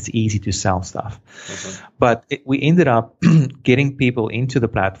 it's easy to sell stuff. Mm-hmm. But we ended up getting people into the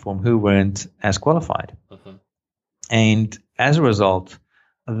platform who weren't as qualified. Mm-hmm. And as a result,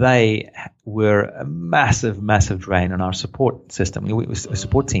 they were a massive drain on our support system. A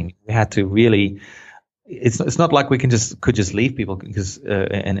support team. We had to really. It's not like we could just leave people because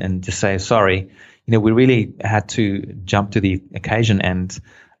and just say sorry. We really had to jump to the occasion and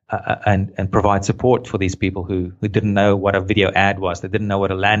provide support for these people who didn't know what a video ad was. They didn't know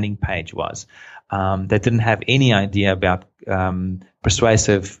what a landing page was. They didn't have any idea about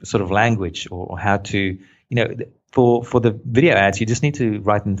persuasive sort of language or how to. for the video ads, you just need to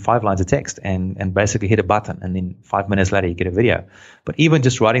write in 5 lines of text and basically hit a button, and then 5 minutes later you get a video. But even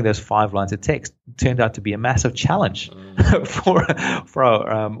just writing those 5 lines of text turned out to be a massive challenge for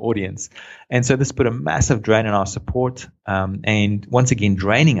our audience. And so this put a massive drain on our support, and once again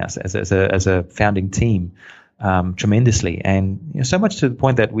draining us as a founding team tremendously, and so much to the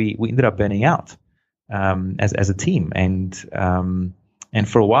point that we ended up burning out as a team. And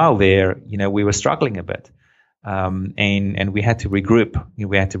for a while there, we were struggling a bit. And we had to regroup.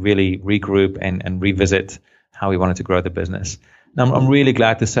 We had to really regroup and revisit how we wanted to grow the business. Now, I'm really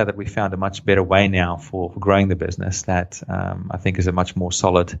glad to say that we found a much better way now for growing the business that I think is a much more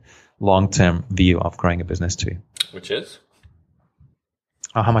solid long-term view of growing a business too. Which is?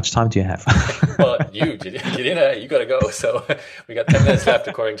 Oh, how much time do you have? Well, Gideon, you got to go. So we got 10 minutes left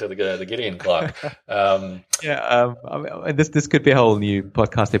according to the Gideon clock. This could be a whole new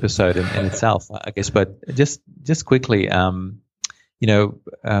podcast episode in itself, I guess. But just quickly, another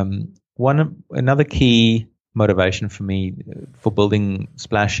key motivation for me for building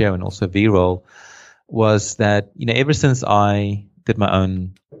Splasheo and also Veeroll was that ever since I did my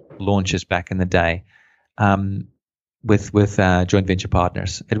own launches back in the day, with joint venture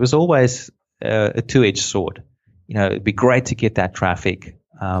partners, it was always a two-edged sword. It'd be great to get that traffic,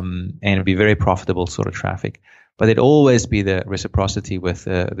 and it'd be very profitable sort of traffic, but there'd always be the reciprocity with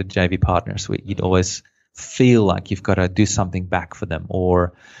the JV partners. You'd always feel like you've got to do something back for them,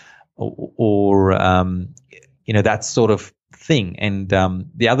 or that sort of thing. And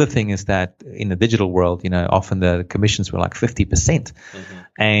the other thing is that in the digital world, often the commissions were like 50%.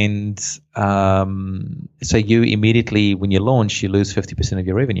 And so you immediately, when you launch, you lose 50% of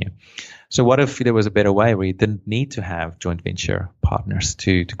your revenue. So what if there was a better way where you didn't need to have joint venture partners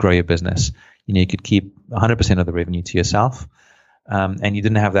to grow your business? You could keep 100% of the revenue to yourself, and you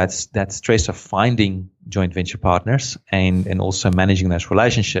didn't have that stress of finding joint venture partners and also managing those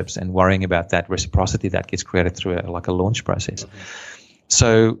relationships and worrying about that reciprocity that gets created through a launch process.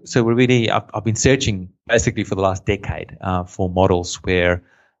 So we really, I've been searching basically for the last decade for models where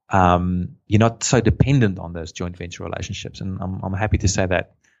you're not so dependent on those joint venture relationships. And I'm happy to say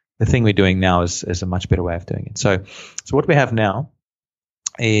that the thing we're doing now is a much better way of doing it. So what we have now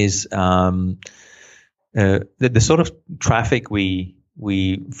is the sort of traffic we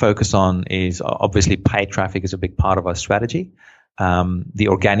focus on is obviously paid traffic is a big part of our strategy. The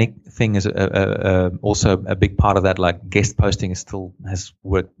organic thing is also a big part of that. Like guest posting has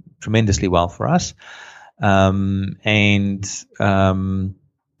worked tremendously well for us, and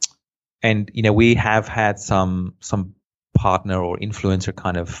we have had some partner or influencer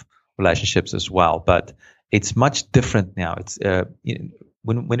kind of relationships as well, but it's much different now. It's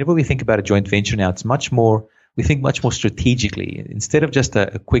whenever we think about a joint venture now, it's much more. We think much more strategically. Instead of just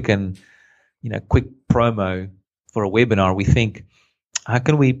a quick promo for a webinar, we think, how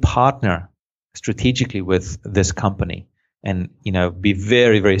can we partner strategically with this company and be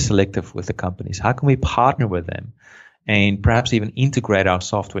very, very selective with the companies? How can we partner with them and perhaps even integrate our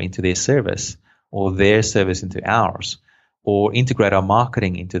software into their service or their service into ours, or integrate our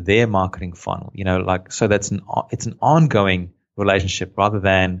marketing into their marketing funnel? So it's an ongoing relationship rather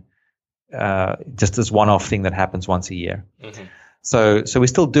than just this one-off thing that happens once a year. Mm-hmm. So we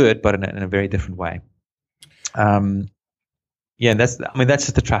still do it, but in a very different way. And that's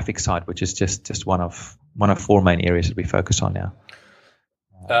just the traffic side, which is just one of 4 main areas that we focus on now.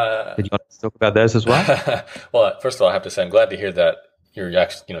 Did you want to talk about those as well? Well, first of all, I have to say I'm glad to hear that you're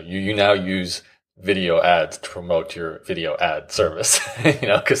actually, you now use video ads to promote your video ad service,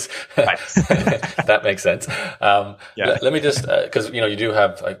 because that makes sense. Let me just, because, you do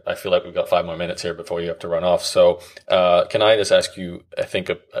have, I feel like we've got 5 more minutes here before you have to run off. So, can I just ask you, I think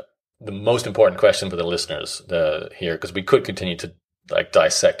the most important question for the listeners here, because we could continue to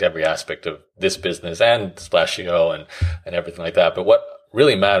dissect every aspect of this business and Splasheo and everything like that. But what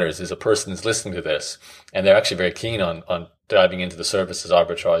really matters is a person is listening to this and they're actually very keen on diving into the services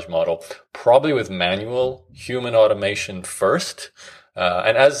arbitrage model, probably with manual human automation first.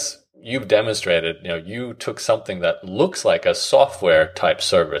 And as you've demonstrated, you took something that looks like a software type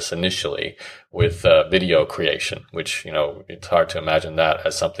service initially with video creation, which, it's hard to imagine that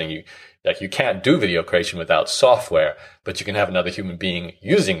as something you can't do video creation without software, but you can have another human being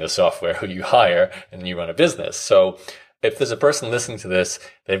using the software who you hire and you run a business. So if there's a person listening to this,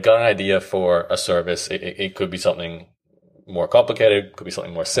 they've got an idea for a service. It could be something more complicated, it could be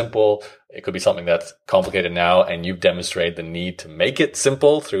something more simple, it could be something that's complicated now, and you've demonstrated the need to make it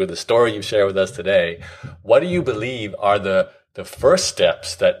simple through the story you've shared with us today. What do you believe are the first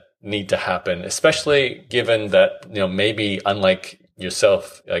steps that need to happen, especially given that, maybe unlike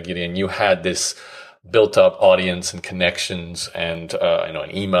yourself, Gideon, you had this built up audience and connections and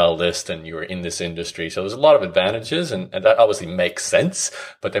an email list, and you were in this industry. So there's a lot of advantages, and that obviously makes sense.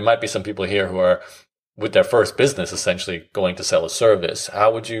 But there might be some people here who are with their first business essentially going to sell a service.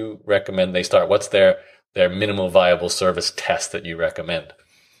 How would you recommend they start? What's their minimal viable service test that you recommend?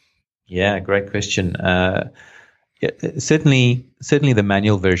 Yeah, great question. Certainly the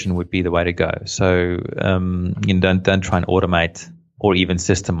manual version would be the way to go. So don't try and automate or even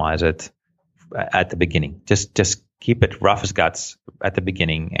systemize it at the beginning. Just keep it rough as guts at the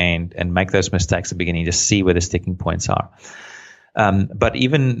beginning and make those mistakes at the beginning. Just see where the sticking points are. But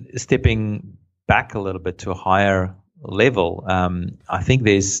even stepping back a little bit to a higher level, I think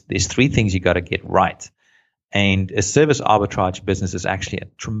there's three things you got to get right. And a service arbitrage business is actually a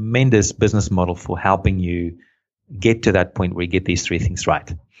tremendous business model for helping you get to that point where you get these three things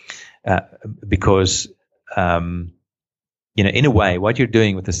right. Because in a way, what you're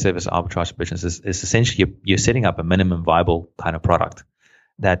doing with the service arbitrage business is essentially you're setting up a minimum viable kind of product.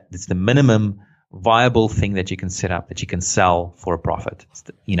 That it's the minimum viable thing that you can set up, that you can sell for a profit.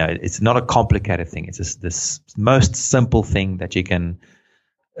 It's not a complicated thing. It's just this most simple thing that you can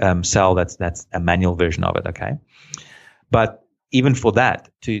sell. That's a manual version of it. Okay, but even for that,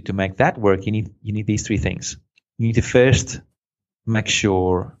 to make that work, you need these three things. You need to first make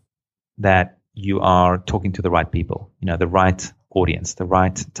sure that you are talking to the right people, the right audience, the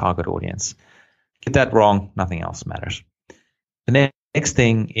right target audience. Get that wrong, nothing else matters. The next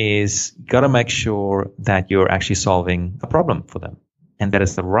thing is you got to make sure that you're actually solving a problem for them, and that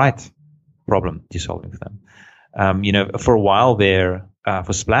is the right problem you're solving for them. For a while there,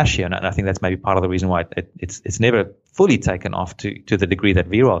 for Splasheo, and I think that's maybe part of the reason why it's never fully taken off to the degree that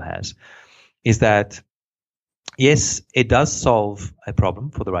Veeroll has, is that yes, it does solve a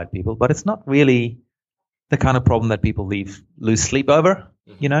problem for the right people, but it's not really the kind of problem that people lose sleep over.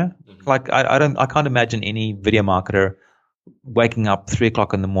 Mm-hmm. Like I can't imagine any video marketer waking up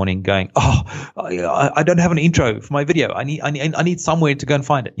 3:00 in the morning going, I don't have an intro for my video. I need somewhere to go and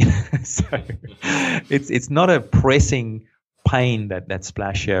find it. So it's not a pressing pain that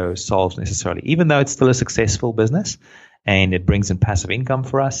Splasheo solves necessarily, even though it's still a successful business and it brings in passive income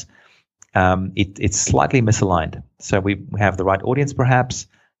for us. It's slightly misaligned. So we have the right audience perhaps,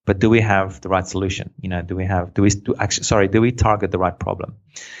 but do we have the right solution? Do we target the right problem?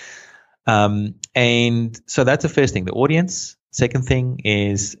 And so that's the first thing, the audience. Second thing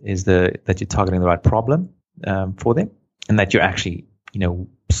is that you're targeting the right problem for them, and that you're actually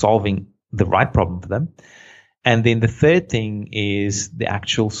solving the right problem for them. And then the third thing is the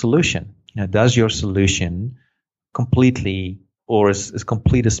actual solution. Does your solution completely, or as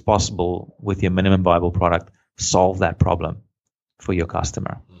complete as possible with your minimum viable product, solve that problem for your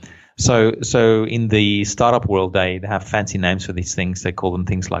customer? So in the startup world, they have fancy names for these things. They call them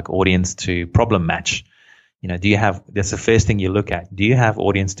things like audience to problem match. That's the first thing you look at. Do you have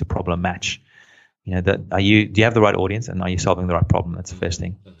audience to problem match? Do you have the right audience, and are you solving the right problem? That's the first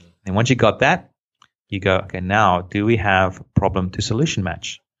thing. And once you got that, you go, okay, now do we have problem to solution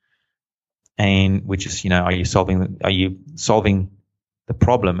match? And which is, are you solving the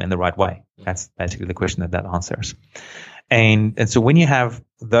problem in the right way? That's basically the question that answers. And so when you have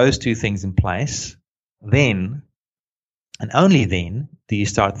those two things in place, then, and only then, do you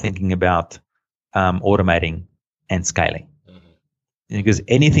start thinking about automating and scaling. Because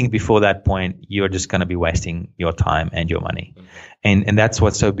anything before that point, you're just going to be wasting your time and your money. And that's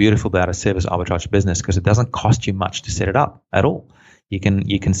what's so beautiful about a service arbitrage business, because it doesn't cost you much to set it up at all. You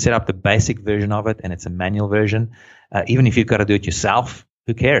can set up the basic version of it, and it's a manual version. Even if you've got to do it yourself,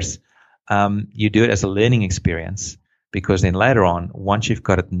 who cares? You do it as a learning experience, because then later on, once you've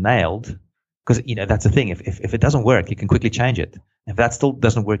got it nailed, because that's the thing. If it doesn't work, you can quickly change it. If that still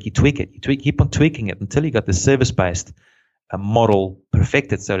doesn't work, you tweak it. Keep on tweaking it until you got the service-based model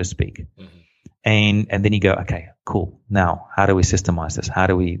perfected, so to speak. And then you go, okay, cool. Now, how do we systemize this? How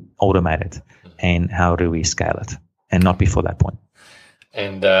do we automate it? And how do we scale it? And not before that point.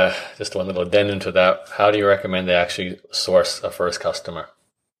 And just one little addendum to that, how do you recommend they actually source a first customer?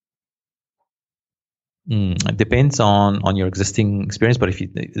 It depends on your existing experience, but if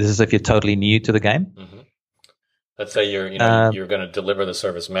you're totally new to the game. Let's say you're going to deliver the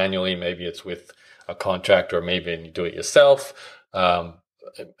service manually. Maybe it's with a contractor, or maybe you do it yourself,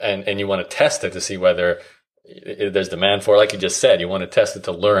 and you want to test it to see whether there's demand for it. Like you just said, you want to test it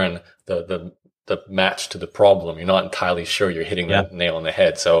to learn the match to the problem. You're not entirely sure you're hitting the nail on the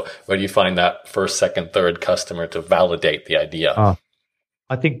head. So where do you find that first, second, third customer to validate the idea?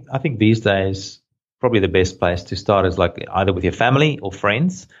 I think these days probably the best place to start is like either with your family or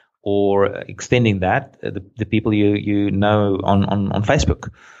friends, or extending that the people you know on Facebook.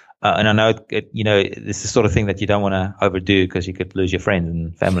 And I know, this is the sort of thing that you don't want to overdo because you could lose your friends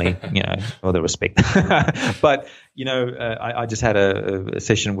and family, all the respect. But, I just had a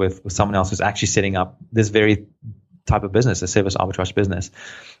session with someone else who's actually setting up this very type of business, a service arbitrage business.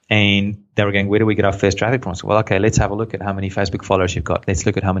 And they were going, where do we get our first traffic from? So, well, okay, let's have a look at how many Facebook followers you've got. Let's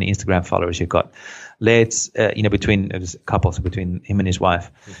look at how many Instagram followers you've got. Let's, between, it was a couple, so between him and his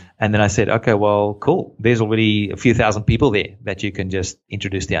wife. Mm-hmm. And then I said, okay, well, cool. There's already a few thousand people there that you can just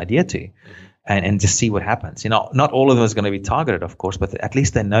introduce the idea to. Mm-hmm. And just see what happens. Not all of them is going to be targeted, of course, but at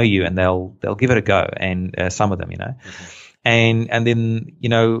least they know you and they'll give it a go. And some of them, mm-hmm. and then,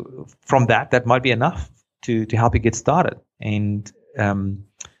 from that might be enough to help you get started. And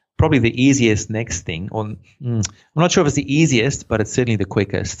probably the easiest next thing, or I'm not sure if it's the easiest, but it's certainly the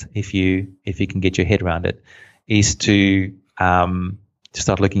quickest if you can get your head around it, is to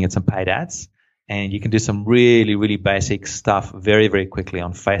start looking at some paid ads. And you can do some really, really basic stuff very, very quickly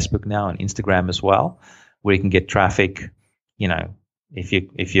on Facebook now and Instagram as well, where you can get traffic. If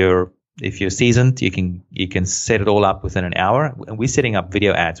you're seasoned, you can set it all up within an hour. And we're setting up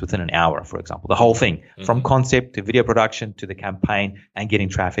video ads within an hour, for example, the whole thing, mm-hmm. from concept to video production to the campaign and getting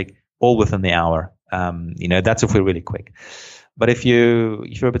traffic all within the hour. That's if we're really quick. But if you're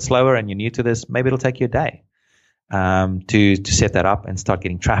a bit slower and you're new to this, maybe it'll take you a day to set that up and start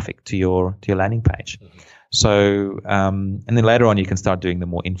getting traffic to your landing page. Mm-hmm. So, and then later on, you can start doing the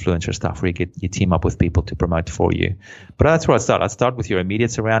more influencer stuff where you team up with people to promote for you. But that's where I'd start. I'd start with your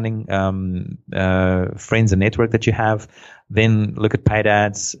immediate surrounding friends and network that you have. Then look at paid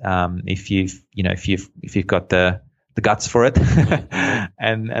ads. If you've got the guts for it,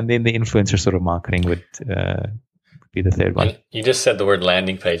 and then the influencer sort of marketing would be the third one. You just said the word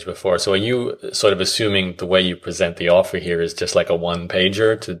landing page before. So are you sort of assuming the way you present the offer here is just like a one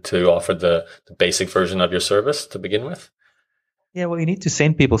pager to offer the basic version of your service to begin with? Yeah, well, you need to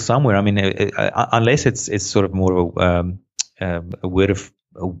send people somewhere. I mean, unless it's sort of more of a word of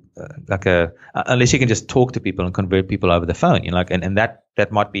unless you can just talk to people and convert people over the phone, and that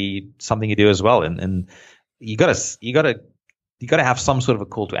might be something you do as well. And you gotta have some sort of a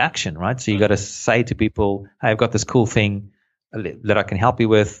call to action, right? So you got to say to people, hey, I've got this cool thing that I can help you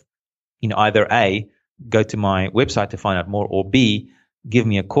with. Either A, go to my website to find out more, or B, give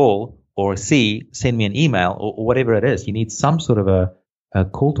me a call, or C, send me an email, or whatever it is. You need some sort of a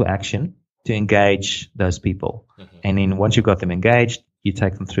call to action to engage those people. Mm-hmm. And then once you've got them engaged, you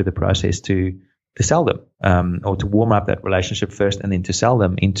take them through the process to sell them, or to warm up that relationship first, and then to sell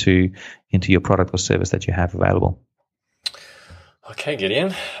them into your product or service that you have available. Okay,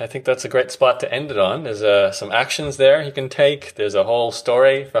 Gideon, I think that's a great spot to end it on. There's some actions there you can take. There's a whole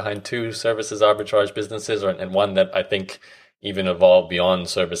story behind two services arbitrage businesses, and one that I think even evolved beyond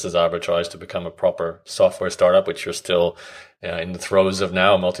services arbitrage to become a proper software startup, which you're still in the throes of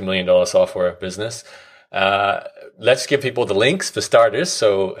now, a multi-million-dollar software business. Let's give people the links for starters.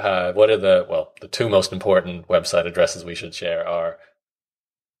 So what are the two most important website addresses we should share are?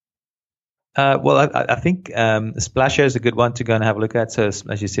 I think Splasheo is a good one to go and have a look at. So,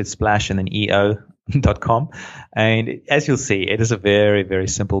 as you said, Splash and then EO.com. And as you'll see, it is a very, very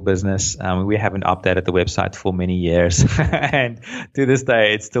simple business. We haven't updated the website for many years. And to this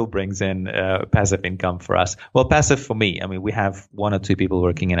day, it still brings in passive income for us. Well, passive for me. I mean, we have one or two people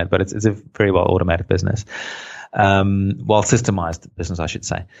working in it, but it's a very well automated business. Well systemized business, I should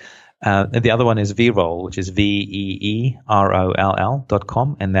say. And the other one is Veeroll, which is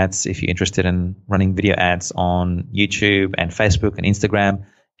VEEROLL.com. And that's if you're interested in running video ads on YouTube and Facebook and Instagram,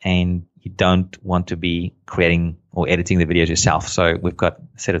 and you don't want to be creating or editing the videos yourself. So we've got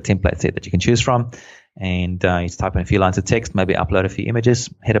a set of templates there that you can choose from. And you just type in a few lines of text, maybe upload a few images,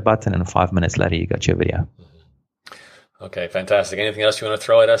 hit a button, and 5 minutes later, you got your video. Okay, fantastic. Anything else you want to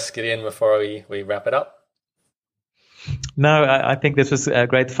throw at us, Gideon, before we wrap it up? No, I think this was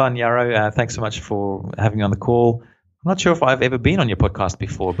great fun, Yarrow. Thanks so much for having me on the call. I'm not sure if I've ever been on your podcast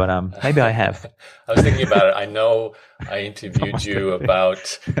before, but maybe I have. I was thinking about it. I know I interviewed you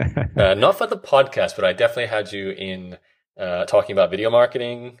about, not for the podcast, but I definitely had you in talking about video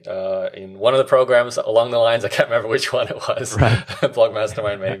marketing in one of the programs along the lines. I can't remember which one it was. Right. Blog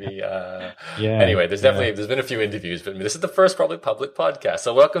Mastermind, maybe. Anyway, there's been a few interviews, but this is the first probably public podcast.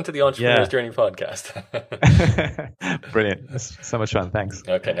 So welcome to the Entrepreneur's Journey podcast. Brilliant. That's so much fun. Thanks.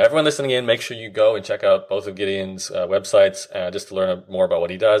 Okay. Now, everyone listening in, make sure you go and check out both of Gideon's websites just to learn more about what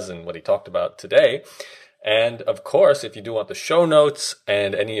he does and what he talked about today. And of course, if you do want the show notes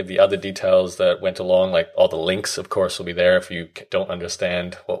and any of the other details that went along, like all the links, of course, will be there. If you don't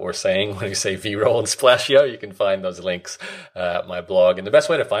understand what we're saying when we say Veeroll and Splasheo, you can find those links at my blog. And the best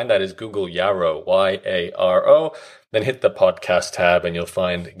way to find that is Google Yarrow, Yaro. Then hit the podcast tab and you'll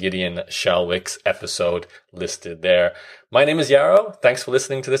find Gideon Shalwick's episode listed there. My name is Yarrow. Thanks for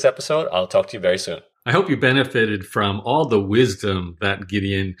listening to this episode. I'll talk to you very soon. I hope you benefited from all the wisdom that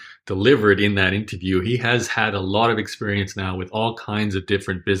Gideon delivered in that interview. He has had a lot of experience now with all kinds of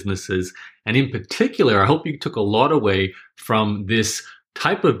different businesses. And in particular, I hope you took a lot away from this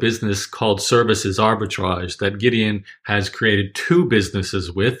type of business called services arbitrage that Gideon has created 2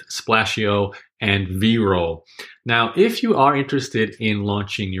 businesses with, Splasheo and Veeroll. Now, if you are interested in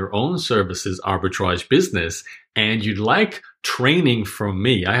launching your own services arbitrage business and you'd like training from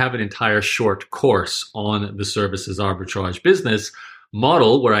me, I have an entire short course on the services arbitrage business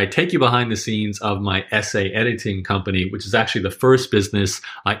model where I take you behind the scenes of my essay editing company, which is actually the first business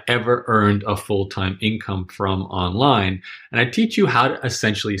I ever earned a full-time income from online. And I teach you how to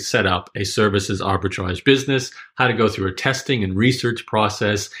essentially set up a services arbitrage business, how to go through a testing and research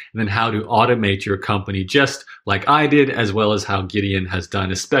process, and then how to automate your company just like I did, as well as how Gideon has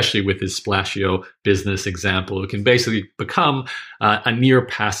done, especially with his Splasheo business example. It can basically become a near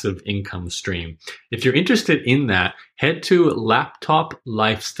passive income stream. If you're interested in that, head to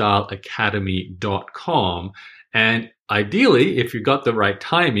laptoplifestyleacademy.com. And ideally, if you got the right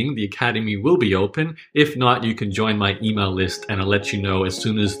timing, the academy will be open. If not, you can join my email list and I'll let you know as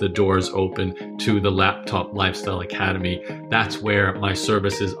soon as the doors open to the Laptop Lifestyle Academy. That's where my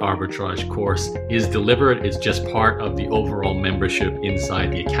services arbitrage course is delivered. It's just part of the overall membership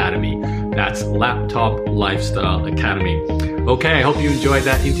inside the academy. That's Laptop Lifestyle Academy. Okay, I hope you enjoyed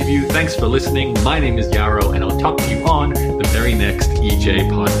that interview. Thanks for listening. My name is Yarrow, and I'll talk to you on the very next EJ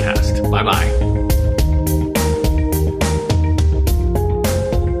podcast. Bye-bye.